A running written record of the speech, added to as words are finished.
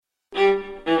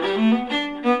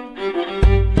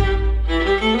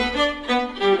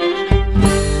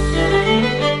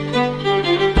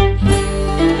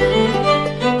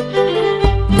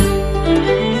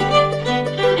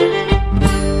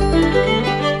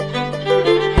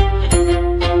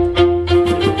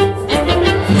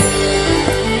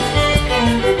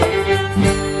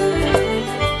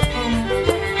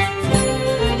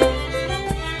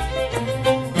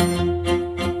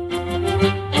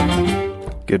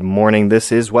Good morning.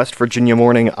 This is West Virginia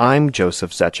Morning. I'm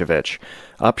Joseph Sechevich.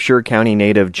 Upshur County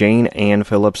native Jayne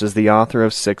Phillips is the author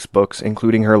of 6 books,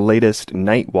 including her latest,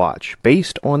 Night Watch,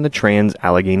 based on the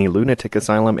trans-Allegheny Lunatic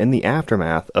Asylum in the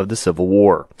aftermath of the Civil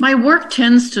War. My work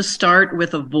tends to start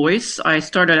with a voice. I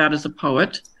started out as a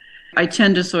poet. I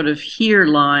tend to sort of hear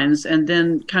lines and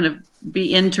then kind of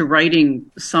be into writing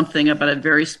something about a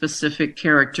very specific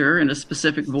character in a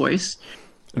specific voice.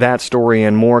 That story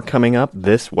and more coming up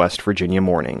this West Virginia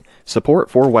Morning. Support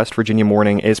for West Virginia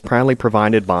Morning is proudly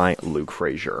provided by Luke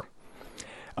Frazier.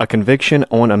 A conviction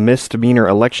on a misdemeanor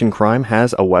election crime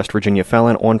has a West Virginia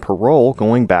felon on parole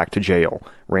going back to jail.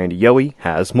 Randy Yohe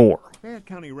has more. Fayette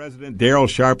County resident Darrell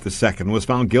Sharp II was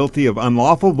found guilty of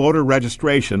unlawful voter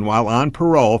registration while on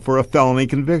parole for a felony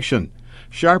conviction.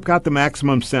 Sharp got the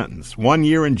maximum sentence, 1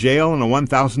 year in jail and a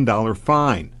 $1,000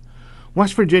 fine.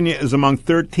 West Virginia is among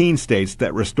 13 states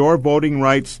that restore voting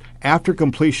rights after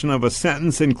completion of a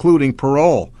sentence, including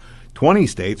parole. 20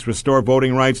 states restore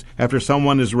voting rights after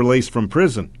someone is released from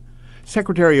prison.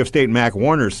 Secretary of State Mac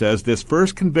Warner says this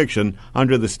first conviction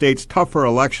under the state's tougher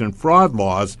election fraud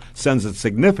laws sends a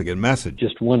significant message.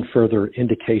 Just one further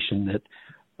indication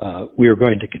that we are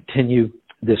going to continue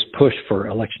this push for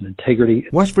election integrity.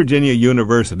 West Virginia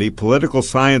University Political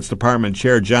Science Department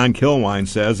Chair John Kilwine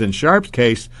says in Sharp's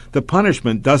case, the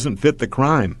punishment doesn't fit the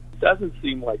crime. It doesn't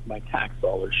seem like my tax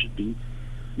dollars should be,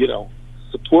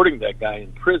 supporting that guy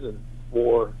in prison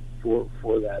for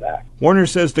that act. Warner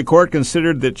says the court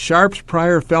considered that Sharp's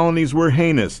prior felonies were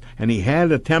heinous, and he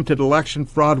had attempted election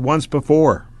fraud once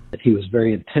before. He was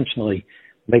very intentionally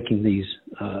making these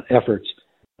efforts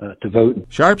to vote.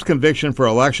 Sharp's conviction for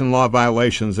election law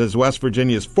violations is West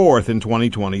Virginia's 4th in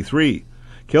 2023.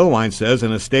 Kilwine says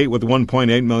in a state with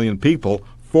 1.8 million people,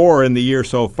 4 in the year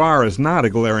so far is not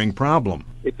a glaring problem.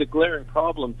 It's a glaring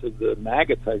problem to the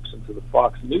MAGA types and to the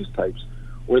Fox News types,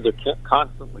 where they're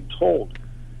constantly told,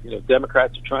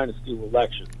 Democrats are trying to steal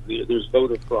elections. There's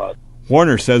voter fraud.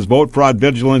 Warner says vote fraud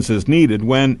vigilance is needed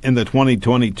when, in the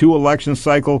 2022 election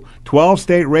cycle, 12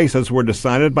 state races were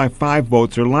decided by 5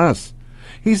 votes or less.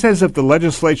 He says if the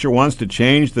legislature wants to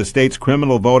change the state's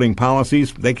criminal voting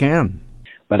policies, they can.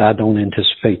 But I don't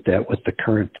anticipate that with the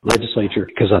current legislature,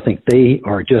 because I think they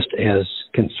are just as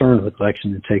concerned with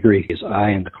election integrity as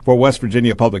I am. For West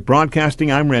Virginia Public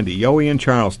Broadcasting, I'm Randy Yohe in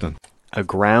Charleston. A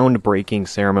groundbreaking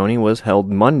ceremony was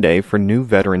held Monday for new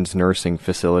Veterans Nursing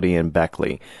Facility in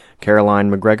Beckley.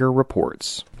 Caroline McGregor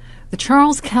reports. The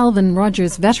Charles Calvin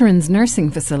Rogers Veterans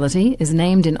Nursing Facility is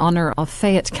named in honor of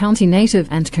Fayette County native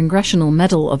and Congressional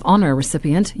Medal of Honor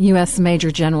recipient, U.S.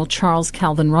 Major General Charles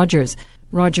Calvin Rogers.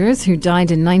 Rogers, who died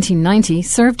in 1990,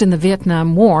 served in the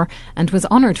Vietnam War and was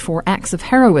honored for acts of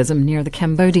heroism near the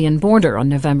Cambodian border on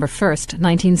November 1,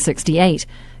 1968.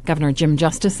 Governor Jim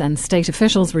Justice and state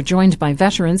officials were joined by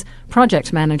veterans,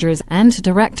 project managers, and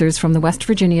directors from the West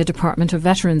Virginia Department of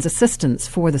Veterans Assistance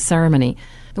for the ceremony.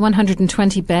 The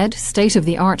 120-bed,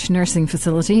 state-of-the-art nursing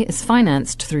facility is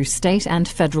financed through state and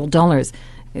federal dollars.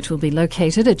 It will be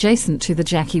located adjacent to the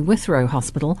Jackie Withrow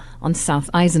Hospital on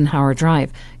South Eisenhower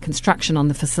Drive. Construction on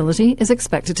the facility is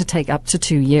expected to take up to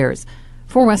 2 years.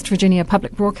 For West Virginia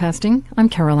Public Broadcasting, I'm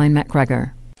Caroline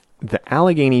McGregor. The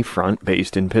Allegheny Front,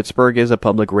 based in Pittsburgh, is a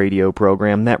public radio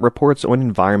program that reports on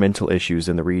environmental issues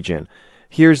in the region.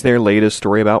 Here's their latest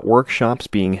story about workshops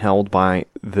being held by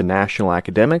the National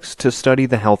Academics to study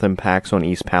the health impacts on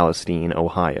East Palestine,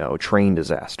 Ohio, train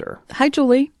disaster. Hi,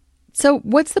 Julie. So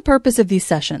what's the purpose of these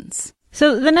sessions?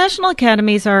 So the National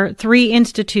Academies are 3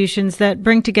 institutions that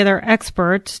bring together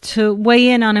experts to weigh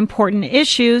in on important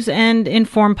issues and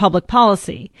inform public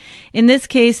policy. In this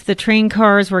case, the train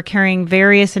cars were carrying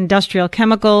various industrial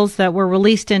chemicals that were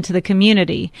released into the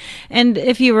community. And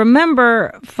if you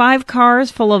remember, 5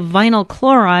 cars full of vinyl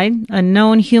chloride, a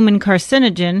known human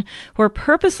carcinogen, were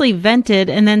purposely vented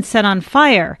and then set on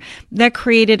fire. That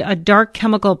created a dark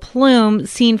chemical plume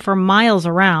seen for miles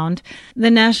around. The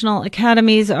National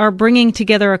Academies are bringing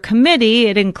together a committee.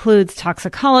 It includes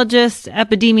toxicologists,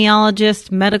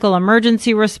 epidemiologists, medical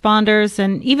emergency responders,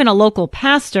 and even a local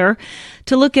pastor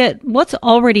to look at what's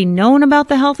already known about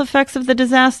the health effects of the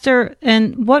disaster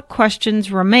and what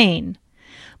questions remain.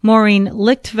 Maureen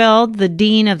Lichtveld, the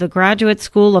Dean of the Graduate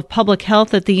School of Public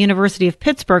Health at the University of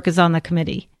Pittsburgh, is on the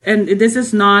committee. And this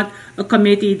is not a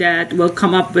committee that will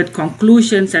come up with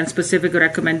conclusions and specific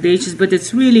recommendations, but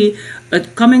it's really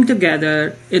coming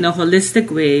together in a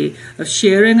holistic way of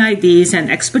sharing ideas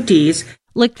and expertise.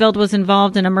 Lichtveld was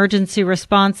involved in emergency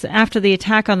response after the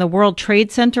attack on the World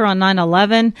Trade Center on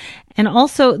 9/11 and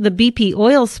also the BP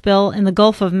oil spill in the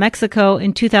Gulf of Mexico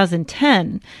in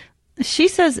 2010. She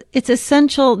says it's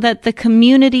essential that the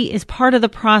community is part of the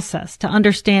process to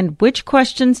understand which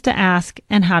questions to ask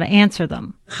and how to answer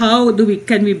them. How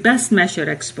can we best measure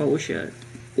exposure?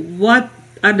 What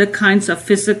are the kinds of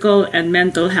physical and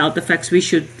mental health effects we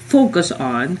should focus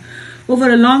on?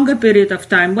 Over a longer period of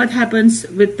time, what happens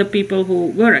with the people who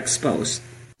were exposed?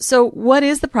 So what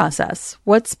is the process?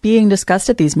 What's being discussed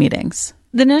at these meetings?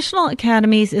 The National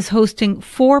Academies is hosting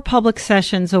 4 public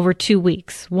sessions over 2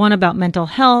 weeks, one about mental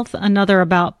health, another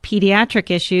about pediatric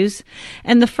issues,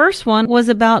 and the first one was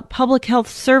about public health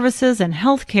services and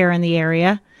healthcare in the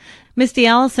area. Misty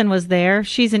Allison was there.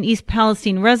 She's an East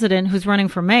Palestine resident who's running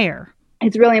for mayor.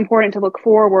 It's really important to look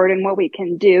forward and what we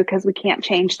can do because we can't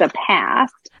change the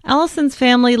past. Allison's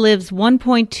family lives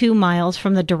 1.2 miles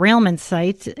from the derailment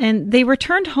site, and they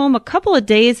returned home a couple of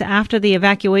days after the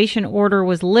evacuation order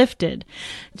was lifted.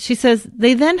 She says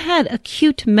they then had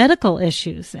acute medical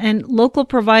issues, and local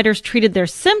providers treated their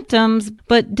symptoms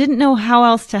but didn't know how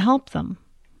else to help them.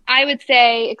 I would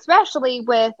say, especially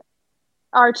with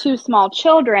our 2 small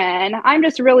children, I'm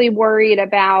just really worried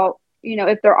about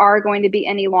if there are going to be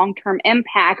any long-term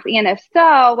impacts. And if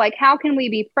so, how can we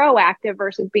be proactive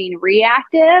versus being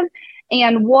reactive?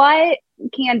 And what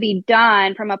can be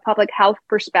done from a public health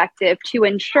perspective to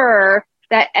ensure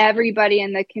that everybody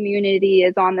in the community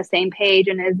is on the same page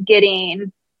and is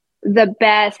getting the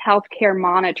best healthcare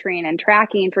monitoring and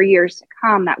tracking for years to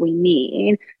come that we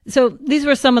need. So these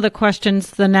were some of the questions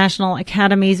the National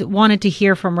Academies wanted to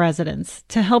hear from residents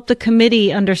to help the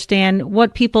committee understand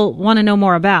what people want to know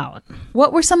more about.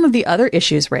 What were some of the other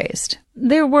issues raised?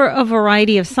 There were a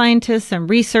variety of scientists and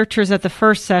researchers at the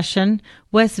first session.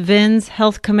 Wes Vins,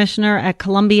 health commissioner at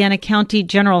Columbiana County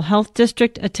General Health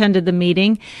District, attended the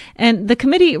meeting, and the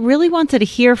committee really wanted to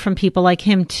hear from people like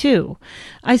him, too.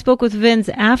 I spoke with Vins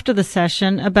after the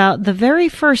session about the very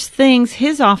first things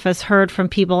his office heard from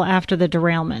people after the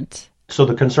derailment. So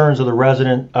the concerns of the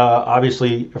resident,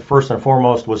 obviously, first and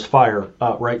foremost, was fire,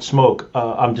 smoke.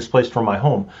 I'm displaced from my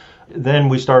home. Then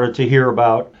we started to hear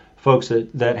about folks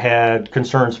that had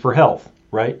concerns for health,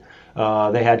 right?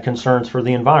 They had concerns for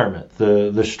the environment,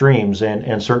 the streams,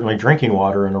 and certainly drinking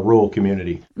water in a rural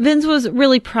community. Vins was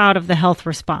really proud of the health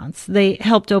response. They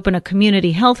helped open a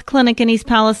community health clinic in East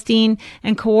Palestine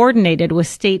and coordinated with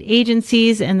state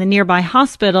agencies and the nearby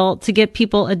hospital to get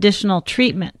people additional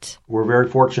treatment. We're very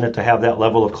fortunate to have that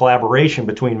level of collaboration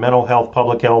between mental health,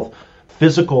 public health,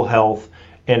 physical health,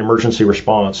 and emergency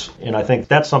response. And I think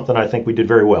that's something I think we did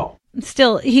very well.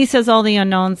 Still, he says all the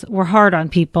unknowns were hard on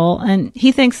people, and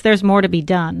he thinks there's more to be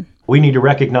done. We need to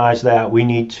recognize that. We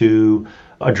need to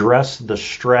address the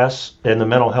stress and the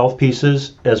mental health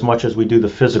pieces as much as we do the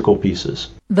physical pieces.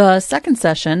 The second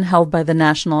session, held by the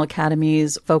National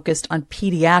Academies, focused on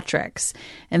pediatrics,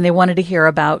 and they wanted to hear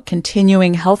about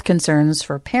continuing health concerns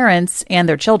for parents and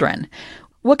their children.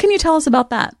 What can you tell us about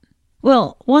that?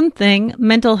 Well, one thing,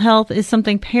 mental health is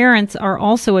something parents are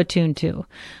also attuned to.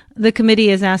 The committee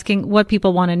is asking what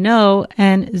people want to know,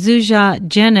 and Zuja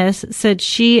Jenis said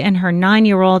she and her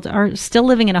 9-year-old are still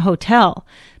living in a hotel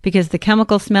because the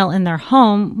chemical smell in their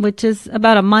home, which is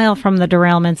about a mile from the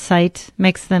derailment site,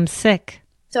 makes them sick.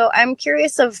 So I'm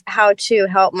curious of how to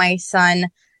help my son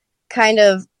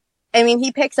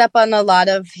he picks up on a lot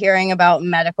of hearing about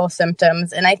medical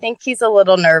symptoms, and I think he's a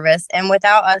little nervous. And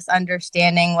without us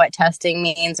understanding what testing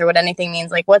means or what anything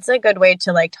means, what's a good way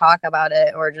to talk about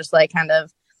it or just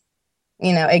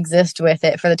exist with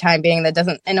it for the time being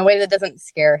in a way that doesn't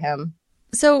scare him.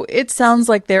 So it sounds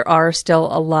like there are still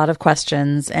a lot of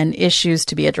questions and issues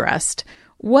to be addressed.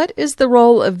 What is the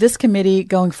role of this committee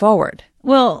going forward?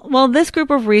 Well, this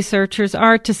group of researchers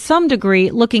are to some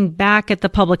degree looking back at the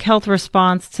public health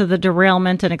response to the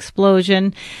derailment and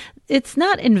explosion. It's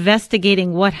not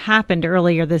investigating what happened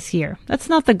earlier this year. That's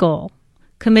not the goal.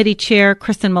 Committee Chair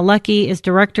Kristen Malecki is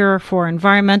Director for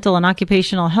Environmental and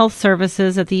Occupational Health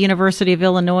Services at the University of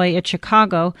Illinois at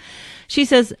Chicago. She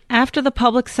says after the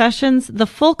public sessions, the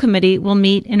full committee will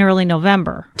meet in early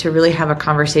November. To really have a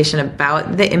conversation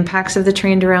about the impacts of the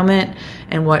train derailment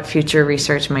and what future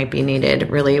research might be needed,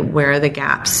 really where are the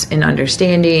gaps in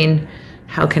understanding,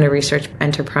 how can a research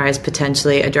enterprise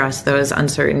potentially address those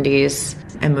uncertainties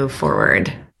and move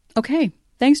forward. Okay,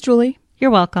 thanks, Julie.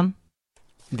 You're welcome.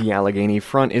 The Allegheny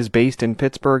Front is based in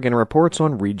Pittsburgh and reports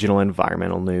on regional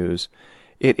environmental news.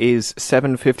 It is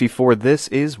 7:54. This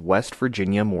is West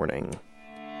Virginia Morning.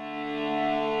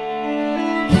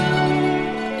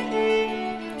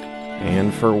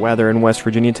 And for weather in West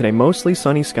Virginia today, mostly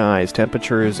sunny skies,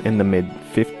 temperatures in the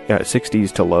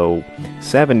mid-60s to low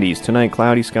 70s. Tonight,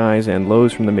 cloudy skies and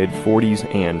lows from the mid-40s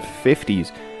and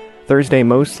 50s. Thursday,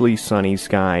 mostly sunny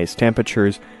skies,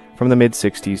 temperatures from the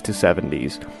mid-60s to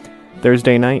 70s.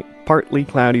 Thursday night, partly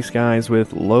cloudy skies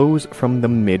with lows from the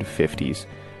mid-50s.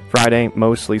 Friday,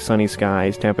 mostly sunny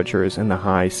skies, temperatures in the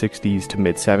high 60s to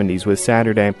mid-70s, with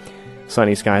Saturday,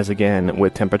 sunny skies again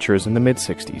with temperatures in the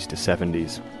mid-60s to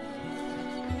 70s.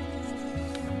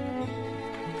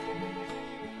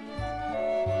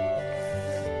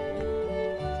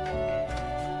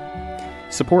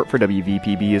 Support for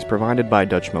WVPB is provided by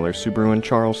Dutch Miller Subaru in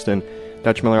Charleston.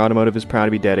 Dutch Miller Automotive is proud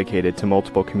to be dedicated to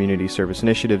multiple community service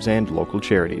initiatives and local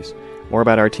charities. More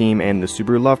about our team and the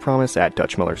Subaru Love Promise at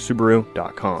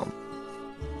DutchMillerSubaru.com.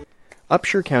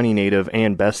 Upshur County native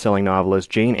and best-selling novelist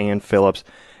Jayne Phillips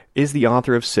is the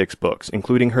author of 6 books,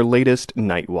 including her latest,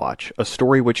 Night Watch, a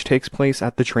story which takes place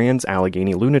at the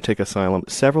Trans-Allegheny Lunatic Asylum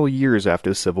several years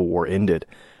after the Civil War ended.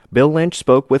 Bill Lynch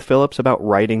spoke with Phillips about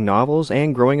writing novels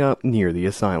and growing up near the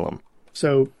asylum.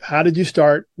 So how did you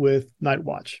start with Night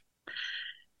Watch?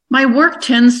 My work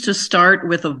tends to start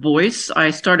with a voice.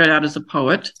 I started out as a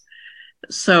poet,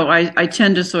 so I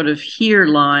tend to sort of hear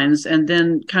lines and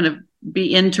then kind of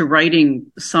be into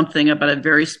writing something about a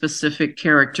very specific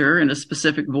character in a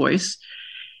specific voice.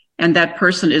 And that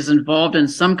person is involved in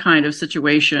some kind of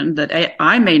situation that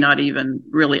I may not even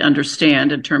really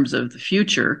understand in terms of the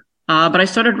future. But I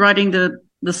started writing the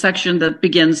section that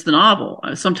begins the novel.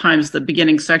 Sometimes the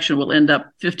beginning section will end up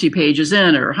 50 pages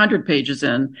in or 100 pages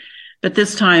in. But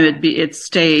this time it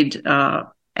stayed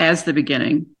as the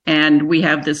beginning. And we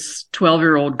have this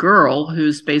 12-year-old girl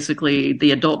who's basically the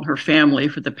adult in her family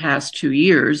for the past 2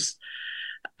 years.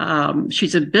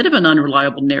 She's a bit of an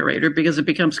unreliable narrator because it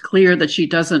becomes clear that she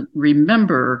doesn't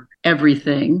remember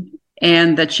everything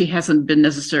and that she hasn't been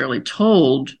necessarily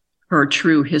told her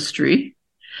true history.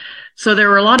 So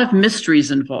there are a lot of mysteries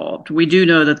involved. We do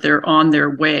know that they're on their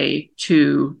way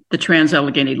to the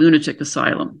Trans-Allegheny Lunatic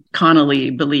Asylum. Connolly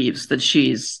believes that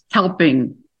she's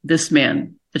helping this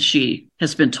man that she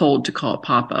has been told to call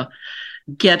Papa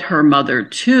get her mother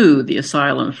to the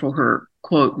asylum for her,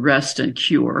 quote, rest and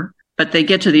cure. But they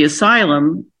get to the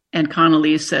asylum and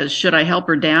Connolly says, should I help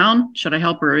her down? Should I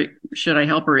help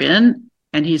her in?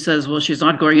 And he says, well, she's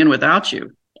not going in without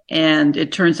you. And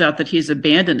it turns out that he's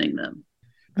abandoning them.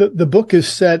 The book is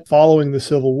set following the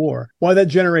Civil War. Why that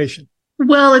generation?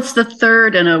 Well, it's the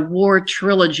third in a war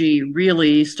trilogy,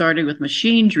 really, starting with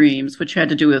Machine Dreams, which had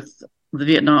to do with the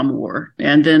Vietnam War,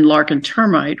 and then Lark and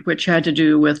Termite, which had to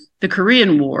do with the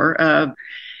Korean War.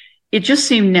 It just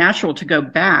seemed natural to go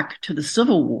back to the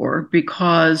Civil War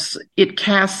because it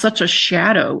cast such a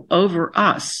shadow over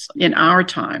us in our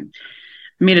time.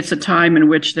 I mean, it's a time in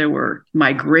which there were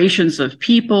migrations of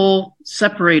people,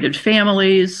 separated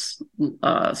families,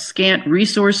 scant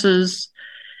resources,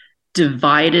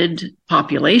 divided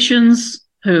populations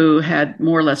who had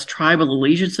more or less tribal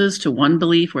allegiances to one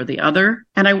belief or the other.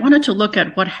 And I wanted to look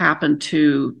at what happened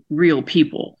to real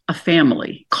people, a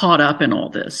family caught up in all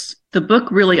this. The book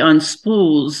really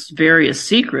unspools various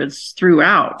secrets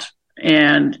throughout.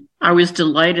 And I was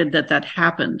delighted that that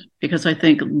happened because I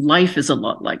think life is a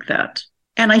lot like that.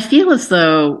 And I feel as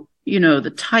though,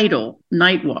 the title,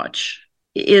 Night Watch,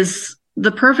 is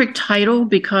the perfect title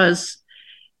because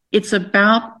it's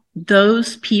about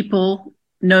those people,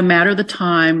 no matter the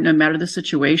time, no matter the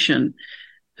situation,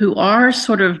 who are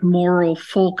sort of moral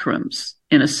fulcrums,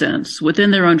 in a sense,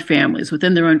 within their own families,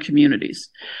 within their own communities.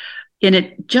 And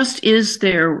it just is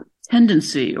their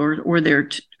tendency or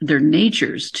their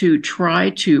natures to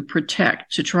try to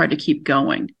protect, to try to keep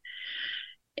going.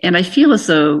 And I feel as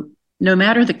though no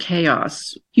matter the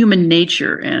chaos, human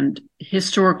nature and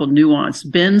historical nuance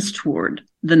bends toward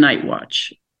the Night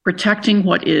Watch, protecting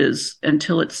what is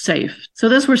until it's safe. So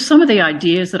those were some of the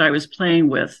ideas that I was playing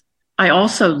with. I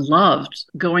also loved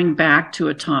going back to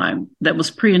a time that was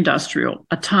pre-industrial,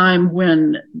 a time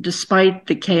when, despite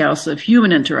the chaos of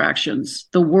human interactions,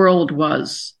 the world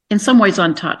was in some ways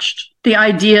untouched. The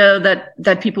idea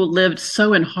that people lived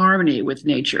so in harmony with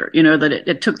nature, that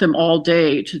it took them all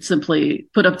day to simply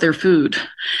put up their food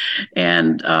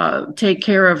and take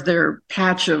care of their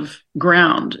patch of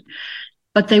ground.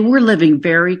 But they were living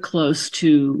very close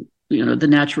to, the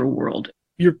natural world.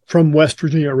 You're from West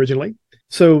Virginia originally.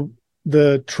 So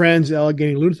the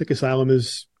Trans-Allegheny Lunatic Asylum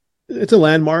it's a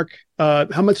landmark.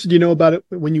 How much did you know about it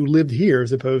when you lived here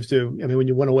as opposed to, when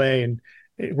you went away and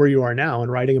where you are now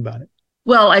and writing about it?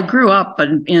 Well, I grew up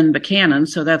in Buchanan,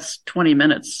 so that's 20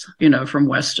 minutes, from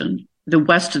Weston. The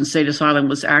Weston State Asylum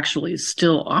was actually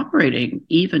still operating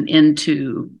even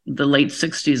into the late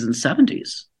 60s and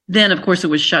 70s. Then, of course, it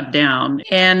was shut down.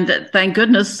 And thank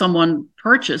goodness someone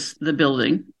purchased the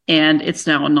building, and it's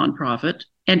now a nonprofit.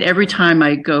 And every time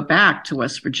I go back to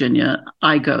West Virginia,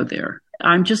 I go there.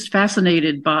 I'm just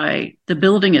fascinated by the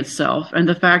building itself and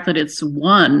the fact that it's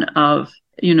one of,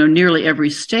 nearly every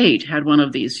state had one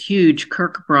of these huge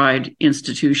Kirkbride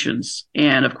institutions.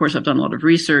 And of course, I've done a lot of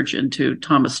research into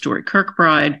Thomas Story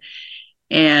Kirkbride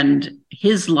and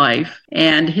his life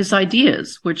and his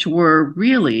ideas, which were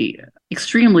really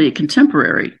extremely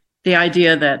contemporary. The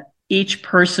idea that each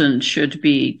person should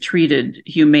be treated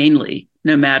humanely,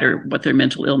 no matter what their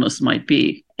mental illness might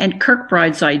be. And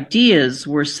Kirkbride's ideas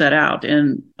were set out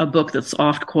in a book that's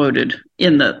oft quoted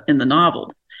in the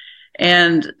novel.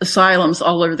 And asylums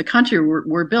all over the country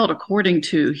were built according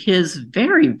to his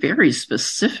very, very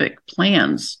specific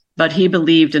plans. But he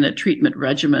believed in a treatment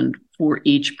regimen for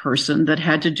each person that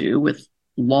had to do with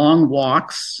long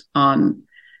walks on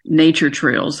nature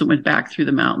trails that went back through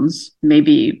the mountains,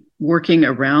 maybe working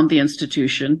around the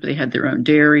institution. They had their own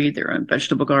dairy, their own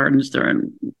vegetable gardens, their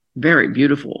own very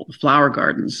beautiful flower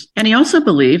gardens. And he also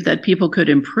believed that people could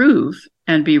improve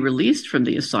and be released from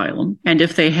the asylum. And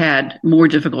if they had more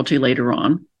difficulty later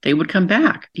on, they would come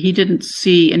back. He didn't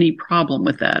see any problem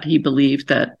with that. He believed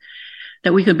that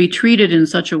we could be treated in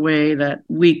such a way that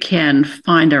we can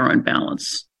find our own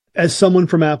balance. As someone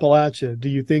from Appalachia, do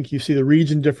you think you see the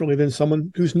region differently than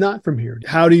someone who's not from here?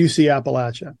 How do you see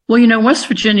Appalachia? Well, West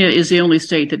Virginia is the only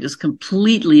state that is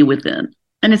completely within.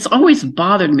 And it's always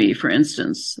bothered me, for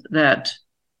instance, that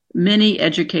many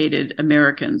educated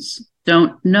Americans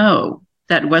don't know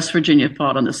that West Virginia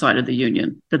fought on the side of the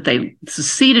Union, that they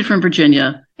seceded from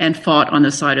Virginia and fought on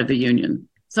the side of the Union.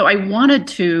 So I wanted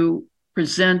to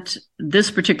present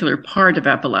this particular part of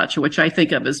Appalachia, which I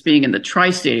think of as being in the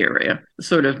tri-state area,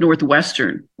 sort of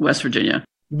northwestern West Virginia.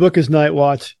 The book is Night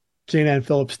Watch. Jayne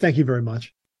Phillips, thank you very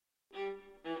much.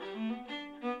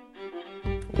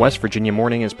 West Virginia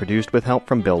Morning is produced with help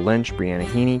from Bill Lynch, Brianna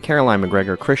Heaney, Caroline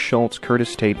McGregor, Chris Schultz,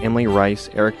 Curtis Tate, Emily Rice,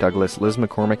 Eric Douglas, Liz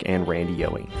McCormick, and Randy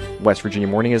Yohe. West Virginia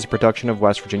Morning is a production of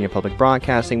West Virginia Public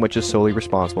Broadcasting, which is solely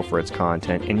responsible for its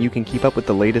content, and you can keep up with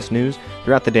the latest news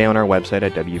throughout the day on our website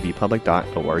at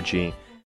wvpublic.org.